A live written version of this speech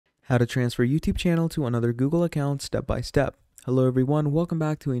How to transfer YouTube channel to another Google account step by step. Hello everyone, welcome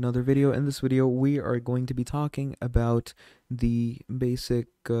back to another video. In this video, we are going to be talking about the basic,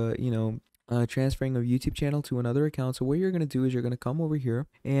 transferring of YouTube channel to another account. So what you're going to do is you're going to come over here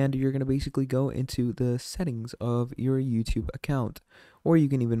and you're going to basically go into the settings of your YouTube account, or you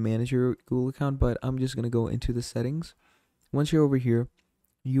can even manage your Google account, but I'm just going to go into the settings. Once you're over here,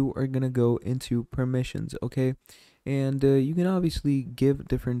 you are going to go into permissions, okay? And you can obviously give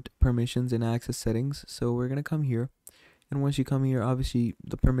different permissions and access settings. So we're going to come here. And once you come here, obviously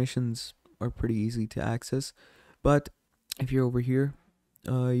the permissions are pretty easy to access. But if you're over here,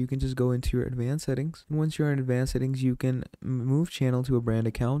 you can just go into your advanced settings. And once you're in advanced settings, you can move channel to a brand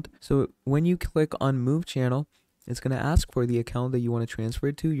account. So when you click on move channel, it's going to ask for the account that you want to transfer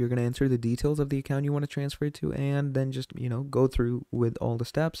it to. You're going to enter the details of the account you want to transfer it to, and then just, go through with all the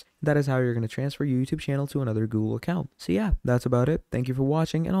steps. That is how you're going to transfer your YouTube channel to another Google account. So yeah, that's about it. Thank you for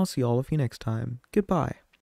watching, and I'll see all of you next time. Goodbye.